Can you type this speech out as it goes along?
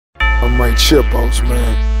I'm right, Chipos,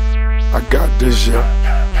 man. I got this, yeah.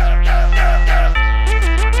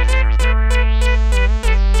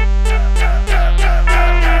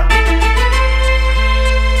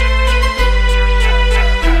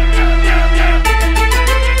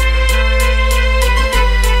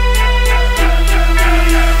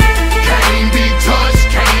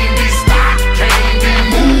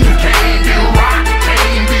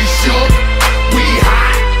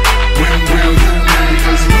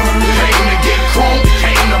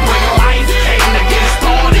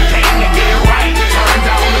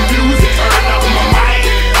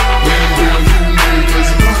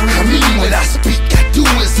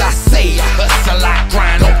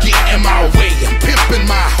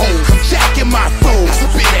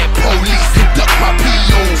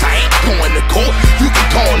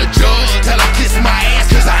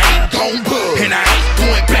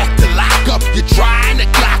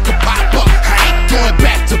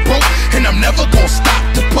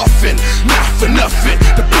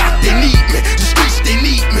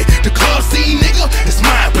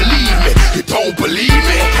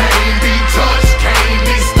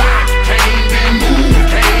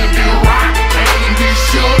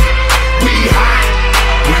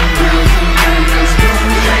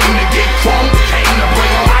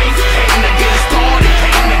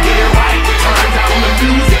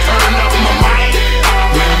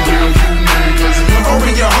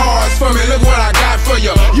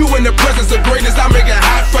 You in the presence of greatness, I make it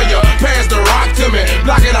hot for you. Pass the rock to me,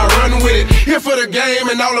 block it, I run with it. Here for the game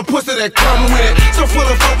and all the pussy that come with it. So full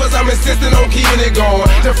of focus, I'm insisting on keeping it going.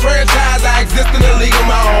 The franchise, I exist in a league of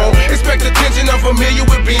my own. Expect attention, I'm familiar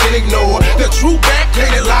with being ignored. The true back,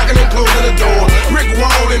 plated, locking and closing the door. Brick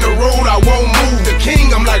wall in the road, I won't move. The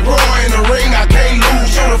king, I'm like Roy in the ring, I can't lose.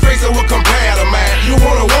 Show the face of what compare to man. You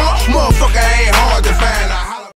wanna walk? Motherfucker ain't hard to find.